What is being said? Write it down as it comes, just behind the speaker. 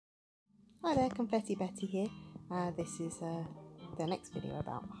Hi there, Confetti Betty here. This is the next video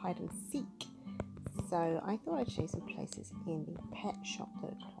about hide and seek. So I thought I'd show you some places in the pet shop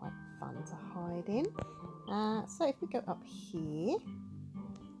that are quite fun to hide in. So if we go up here,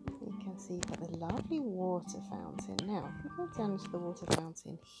 you can see you've got the lovely water fountain. Now if we go down into the water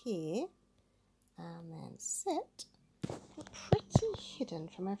fountain here and then sit, you're pretty hidden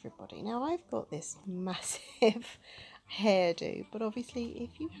from everybody. Now I've got this massive hairdo, but obviously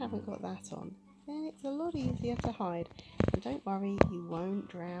if you haven't got that on, then it's a lot easier to hide. And don't worry, you won't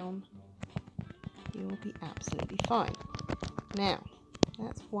drown. You'll be absolutely fine. Now,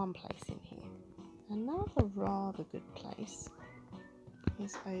 that's one place in here. Another rather good place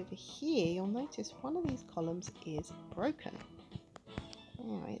is over here. You'll notice one of these columns is broken.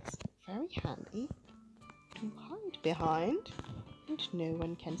 Now, it's very handy to hide behind and no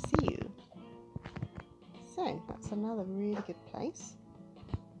one can see you. So that's another really good place.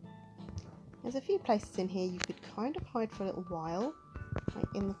 There's a few places in here you could kind of hide for a little while, like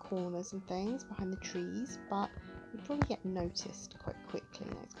in the corners and things, behind the trees, but you'd probably get noticed quite quickly.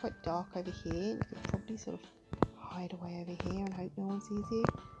 Now, it's quite dark over here, and you could probably sort of hide away over here and hope no one sees you.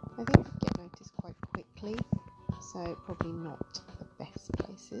 I think you'd get noticed quite quickly, so probably not the best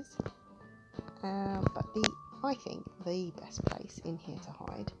places. But I think the best place in here to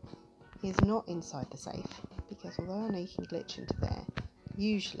hide is not inside the safe, because although I know you can glitch into there,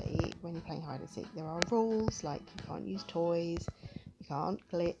 usually when you're playing hide and seek there are rules like you can't use toys, you can't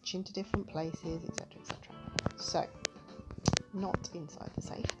glitch into different places, etc, etc. So not inside the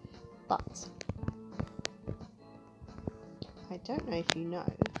safe. But I don't know if you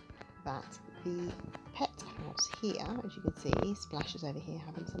know that the pet house here, as you can see, Splash is over here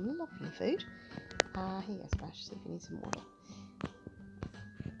having some lovely food. Here you go, Splash, see if you need some water.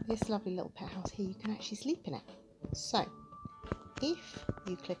 This lovely little pet house here, you can actually sleep in it. So if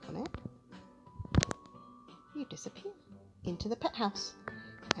you click on it, you disappear into the pet house,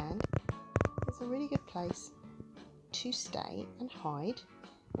 and it's a really good place to stay and hide.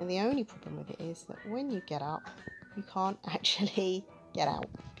 And the only problem with it is that when you get up, you can't actually get out,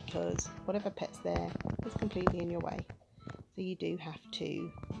 because whatever pet's there is completely in your way. So you do have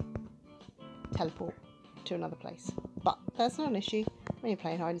to teleport to another place. But that's not an issue. When you're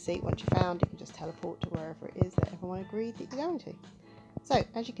playing hide and seek, once you're found, you can just teleport to wherever it is that everyone agreed that you're going to. So,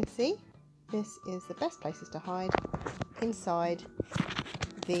 as you can see, this is the best places to hide inside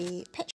the pet